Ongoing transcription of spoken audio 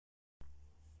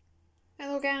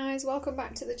guys, welcome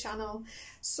back to the channel.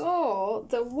 So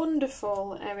the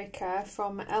wonderful Erica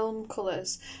from Elm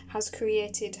Colours has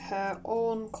created her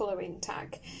own colouring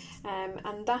tag,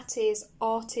 and that is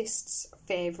artist's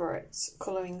favourites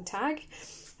colouring tag,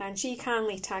 and she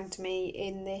kindly tagged me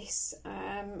in this,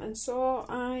 and so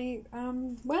I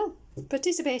am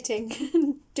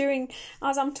participating doing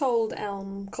as I'm told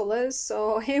Elm Colours,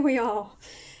 so here we are.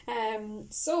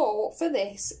 So for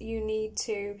this you need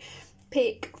to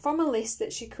pick from a list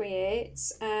that she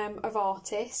creates of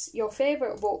artists, your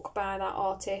favourite book by that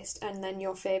artist, and then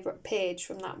your favourite page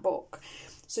from that book.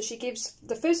 So she gives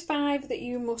the first 5 that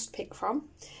you must pick from,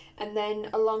 and then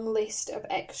a long list of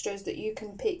extras that you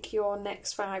can pick your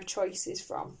next 5 choices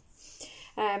from.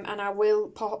 And I will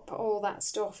pop all that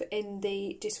stuff in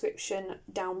the description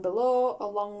down below,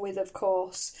 along with, of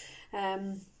course,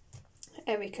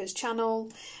 Erica's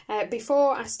channel.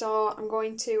 Before I start, I'm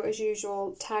going to, as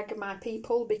usual, tag my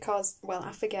people because, well,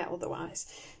 I forget otherwise.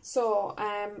 So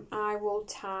I will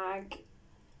tag,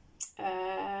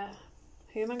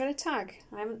 who am I going to tag?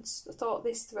 I haven't thought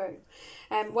this through.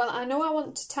 Well, I know I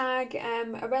want to tag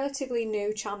a relatively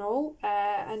new channel,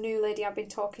 a new lady I've been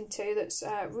talking to that's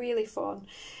really fun,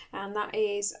 and that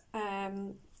is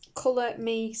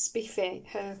Colormespiffy,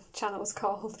 her channel's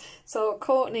called. So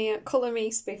Courtney at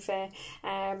Colormespiffy,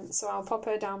 so I'll pop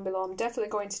her down below. I'm definitely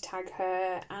going to tag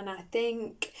her, and I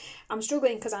think I'm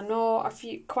struggling because I know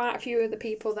quite a few of the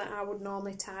people that I would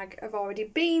normally tag have already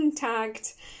been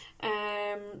tagged,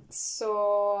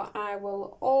 so I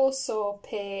will also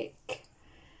pick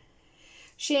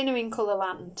Shaina in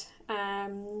Colorland,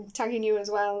 tagging you as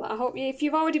well. I hope if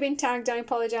you've already been tagged, I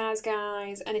apologise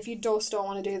guys, and if you just don't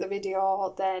want to do the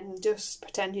video, then just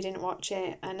pretend you didn't watch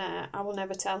it, and I will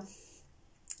never tell.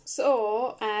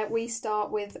 So we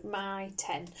start with my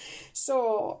 10.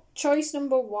 So choice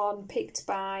number 1 picked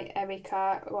by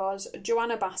Erica was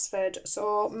Joanna Basford.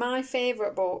 So my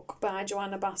favourite book by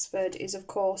Joanna Basford is, of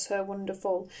course, her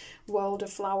wonderful World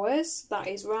of Flowers. That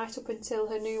is right up until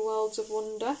her new Worlds of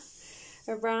Wonder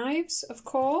arrives, of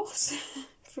course,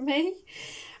 for me.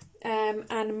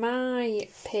 And my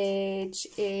page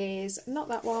is not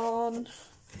that one,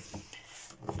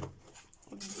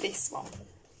 this one.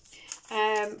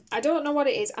 I don't know what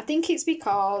it is. I think it's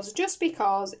just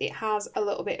because it has a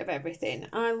little bit of everything.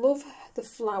 I love the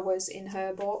flowers in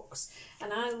her books,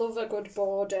 and I love a good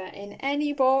border in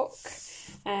any book,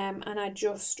 and I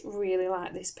just really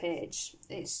like this page.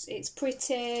 It's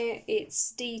pretty,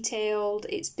 it's detailed,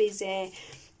 it's busy,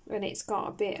 and it's got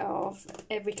a bit of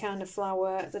every kind of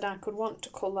flower that I could want to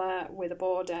colour with a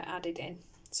border added in.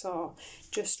 So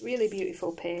just really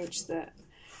beautiful page that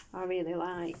I really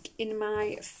like in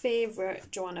my favourite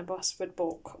Joanna Basford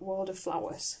book, World of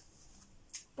Flowers.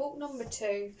 Book number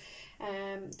 2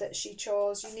 that she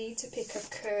chose, you need to pick a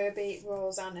Kirby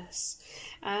Rosanus,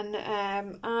 and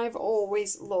I've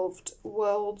always loved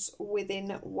Worlds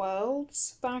Within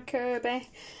Worlds by Kirby,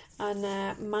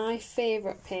 and my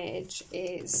favourite page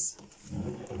is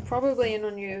probably an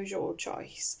unusual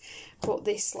choice, but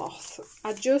this sloth.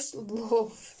 I just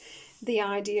love the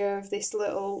idea of this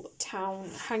little town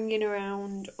hanging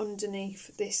around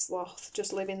underneath this sloth,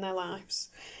 just living their lives.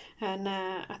 And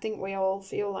I think we all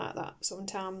feel like that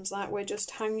sometimes, like we're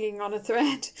just hanging on a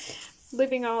thread,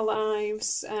 living our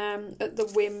lives at the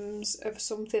whims of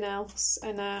something else.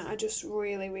 And I just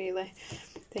really, really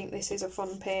think this is a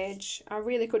fun page. I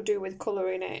really could do with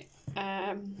colouring it,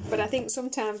 but I think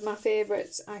sometimes my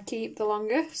favourites I keep the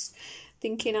longest,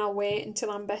 thinking I'll wait until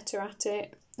I'm better at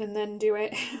it and then do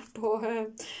it.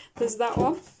 But there's that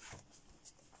one.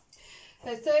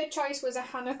 Her third choice was a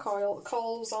Hannah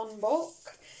Coles on book,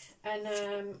 and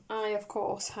I of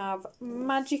course have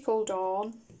Magical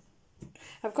Dawn.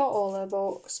 I've got all her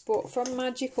books, but from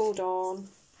Magical Dawn,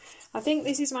 I think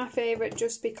this is my favourite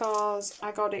just because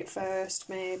I got it first,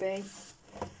 maybe,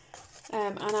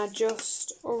 and I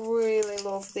just really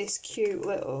love this cute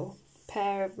little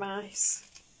pair of mice.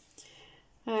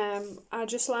 I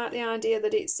just like the idea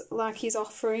that it's like he's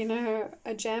offering her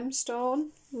a gemstone,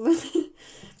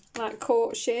 like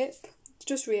courtship. It's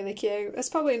just really cute. It's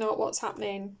probably not what's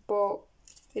happening, but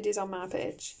it is on my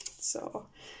page, so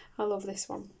I love this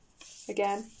one.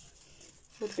 Again,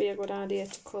 would be a good idea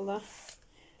to colour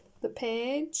the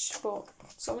page, but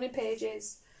so many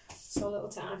pages, so little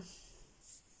time.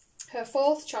 Her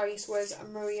 4th choice was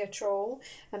Maria Troll,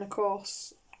 and of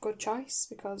course, good choice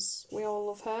because we all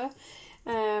love her.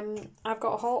 I've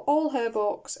got all her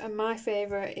books, and my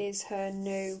favourite is her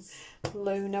new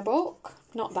Luna book.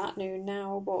 Not that new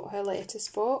now, but her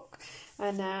latest book.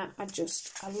 And I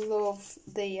love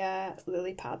the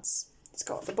lily pads. It's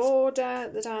got the border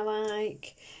that I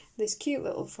like, this cute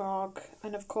little frog,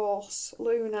 and of course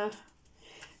Luna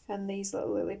and these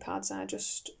little lily pads. I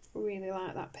just really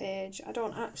like that page. I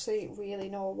don't actually really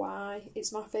know why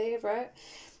it's my favourite.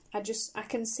 I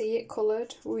can see it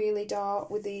coloured really dark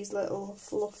with these little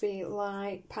fluffy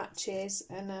light patches,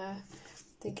 and I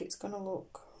think it's going to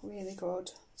look really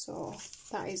good. So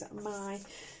that is my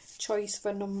choice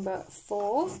for number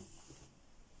 4.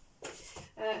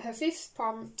 Her 5th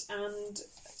prompt and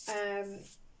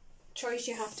choice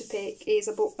you have to pick is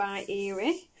a book by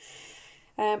Eerie.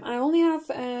 I only have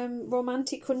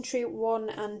Romantic Country 1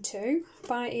 and 2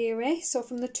 by Eerie. So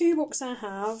from the 2 books I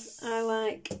have, I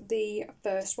like the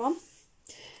first one.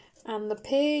 And the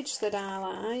page that I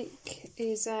like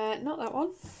is not that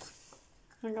one.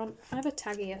 Hang on, I have a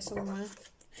tag here somewhere.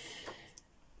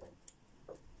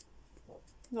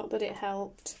 Not that it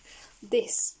helped.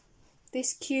 This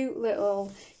cute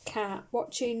little cat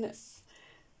watching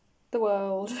the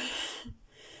world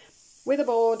with a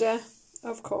border,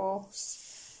 of course.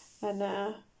 And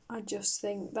I just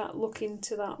think that look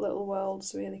into that little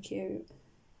world's really cute.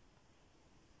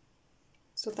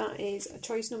 So that is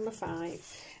choice number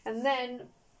 5. And then,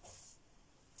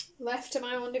 left to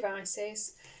my own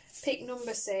devices, pick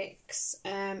number 6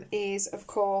 is, of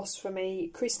course, for me,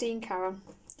 Christine Caron.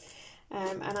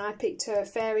 And I picked her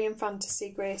Fairy and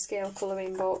Fantasy Grayscale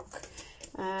colouring book.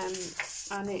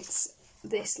 And it's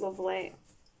this lovely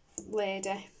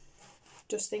lady.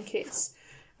 Just think it's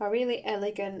a really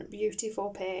elegant, beautiful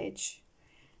page,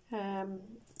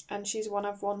 and she's one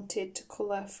I've wanted to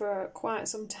colour for quite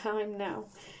some time now,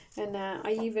 and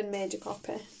I even made a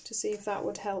copy to see if that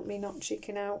would help me not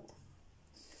chicken out,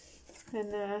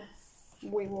 and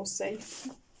we will see.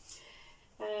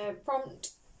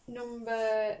 Prompt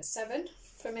number 7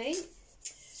 for me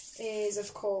is,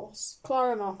 of course,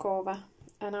 Clara Markova,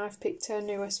 and I've picked her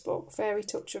newest book, Fairy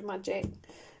Touch of Magic.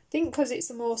 I think because it's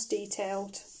the most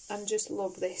detailed, and just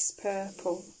love this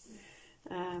purple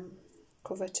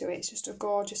cover to it. It's just a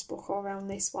gorgeous book all around,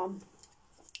 this one.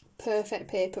 Perfect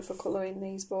paper for colouring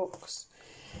these books.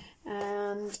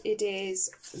 And it is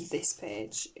this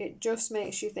page. It just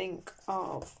makes you think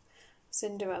of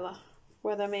Cinderella,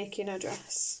 where they're making a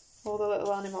dress, all the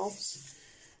little animals.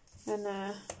 And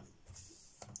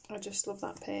I just love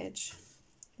that page.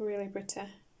 Really pretty.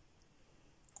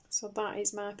 So that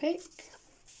is my pick.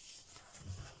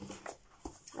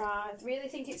 I really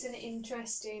think it's an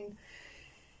interesting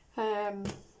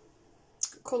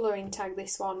colouring tag,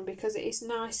 this one, because it's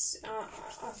nice.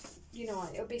 You know,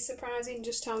 it'll be surprising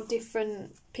just how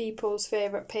different people's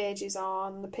favourite pages are,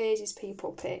 and the pages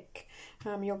people pick.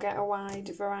 You'll get a wide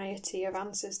variety of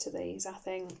answers to these, I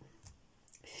think.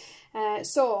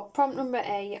 So, prompt number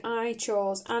 8, I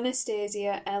chose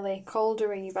Anastasia Ellie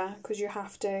Caldereva, because you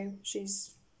have to.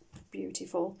 She's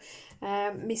beautiful.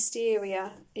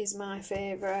 Mysteria is my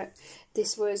favourite.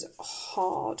 This was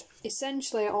hard.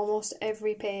 Essentially almost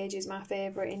every page is my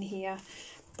favourite in here,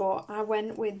 but I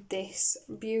went with this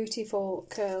beautiful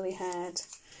curly haired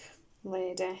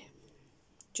lady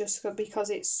just because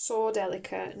it's so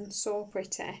delicate and so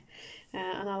pretty,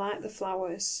 and I like the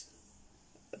flowers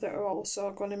that are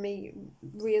also going to be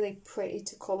really pretty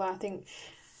to colour. I think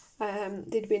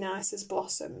they'd be nice as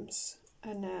blossoms,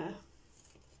 and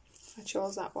I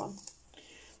chose that one.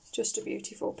 Just a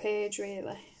beautiful page,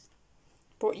 really.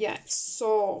 But yeah,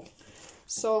 so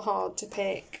hard to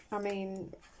pick. I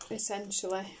mean,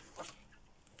 essentially,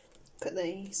 look at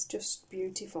these, just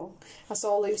beautiful. I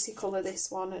saw Lucy colour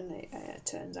this one, and it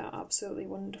turns out absolutely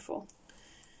wonderful.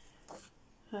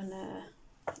 And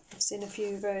I've seen a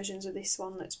few versions of this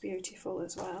one that's beautiful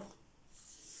as well.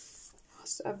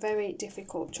 It's a very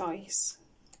difficult choice.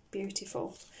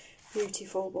 Beautiful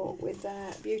book with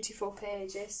beautiful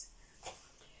pages.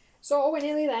 So we're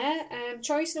nearly there.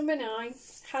 Choice number 9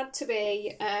 had to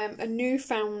be a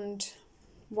newfound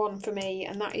one for me,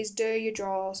 and that is Delia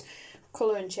Draw's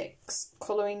Colour and Chicks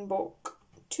colouring book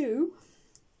 2,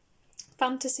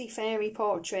 Fantasy Fairy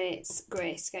Portraits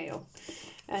Grayscale.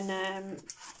 And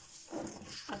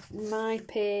my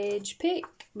page pick,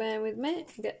 bear with me,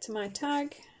 get to my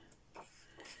tag.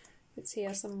 It's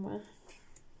here somewhere.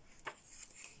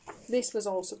 This was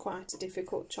also quite a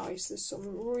difficult choice. There's some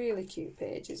really cute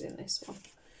pages in this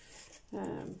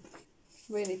one.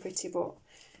 Really pretty, but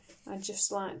I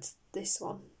just liked this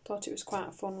one. Thought it was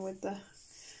quite fun with the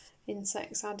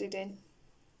insects added in.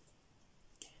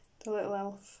 The little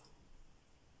elf.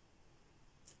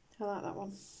 I like that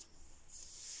one.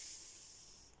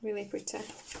 Really pretty.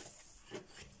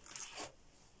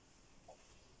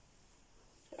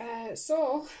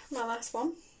 So, my last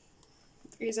one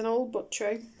is an old but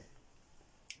true.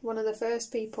 One of the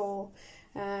first people's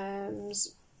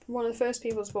one of the first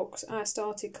people's books I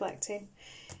started collecting.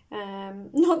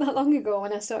 Not that long ago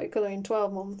when I started colouring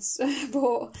 12 months,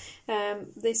 but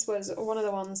this was one of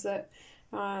the ones that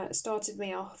started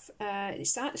me off.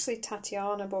 It's actually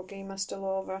Tatiana Bogima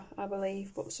Stolova, I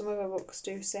believe, but some of her books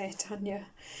do say Tanya.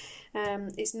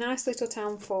 It's Nice Little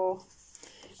Town 4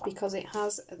 because it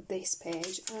has this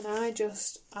page, and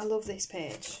I love this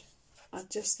page. I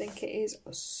just think it is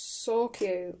so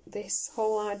cute. This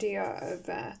whole idea of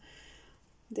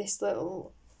this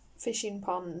little fishing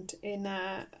pond in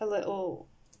a little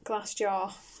glass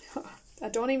jar. I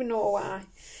don't even know why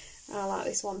I like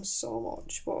this one so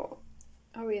much, but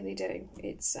I really do.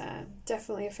 It's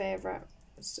definitely a favourite.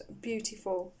 It's a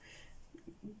beautiful,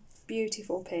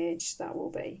 beautiful page that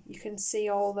will be. You can see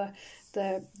all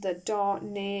the dark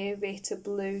navy to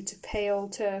blue to pale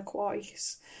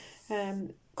turquoise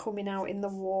coming out in the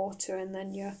water, and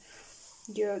then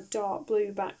your dark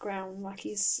blue background like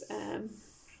he's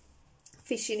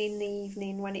fishing in the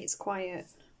evening when it's quiet.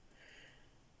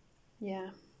 Yeah,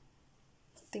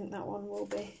 I think that one will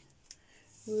be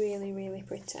really, really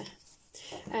pretty.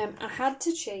 I had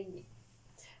to cheat.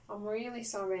 I'm really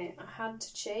sorry. I had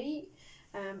to cheat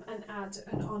and add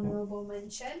an honourable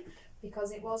mention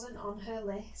because it wasn't on her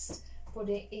list, but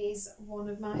it is one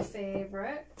of my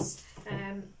favourites.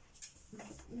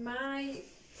 My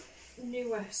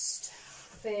newest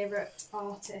favourite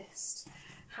artist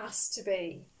has to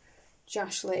be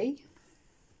Jash Lee,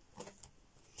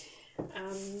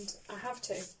 and I have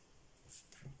to.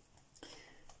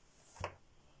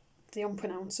 The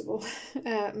unpronounceable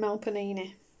Mel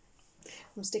Panini.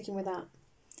 I'm sticking with that.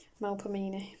 Mel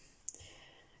Panini.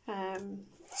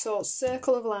 So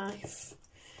Circle of Life,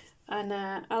 and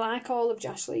I like all of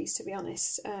Jash Lee's, to be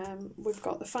honest. We've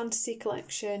got the Fantasy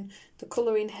Collection, the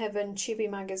Colouring Heaven Chibi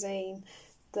magazine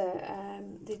that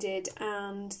they did,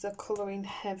 and the Colouring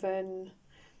Heaven,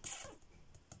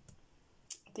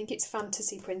 I think it's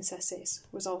Fantasy Princesses,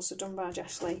 was also done by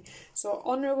Jash Lee. So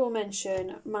honourable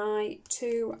mention, my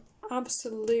two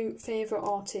absolute favourite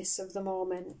artists of the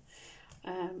moment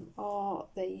are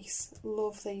these.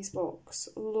 Love these books,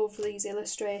 love these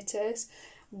illustrators,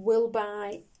 will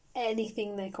buy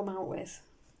anything they come out with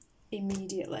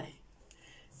immediately,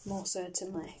 most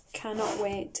certainly. Cannot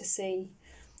wait to see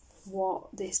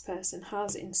what this person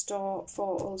has in store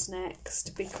for us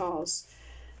next, because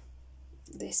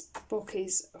this book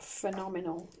is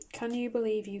phenomenal. Can you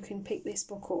believe you can pick this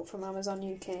book up from Amazon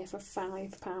UK for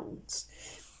 £5?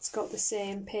 It's got the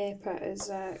same paper as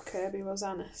Kirby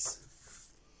Rosanas.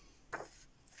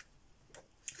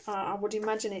 I would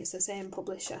imagine it's the same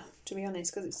publisher, to be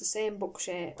honest, because it's the same book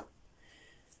shape,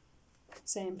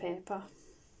 same paper,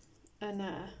 and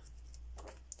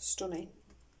stunning,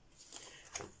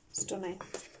 stunning.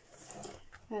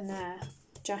 And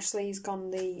Jash Lee's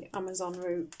gone the Amazon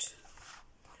route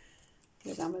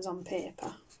with Amazon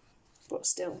paper, but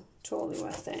still totally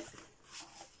worth it.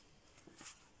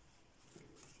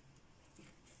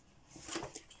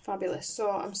 Fabulous.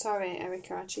 So I'm sorry,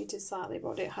 Erica, I cheated slightly,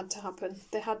 but it had to happen.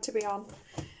 They had to be on.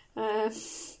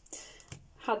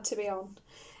 Had to be on.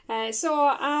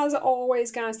 So as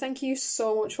always, guys, thank you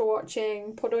so much for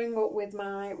watching, putting up with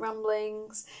my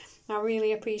ramblings. I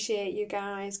really appreciate you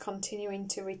guys continuing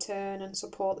to return and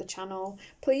support the channel.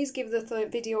 Please give the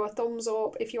video a thumbs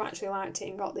up if you actually liked it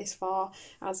and got this far,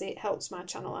 as it helps my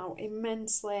channel out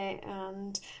immensely,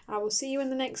 and I will see you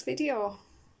in the next video.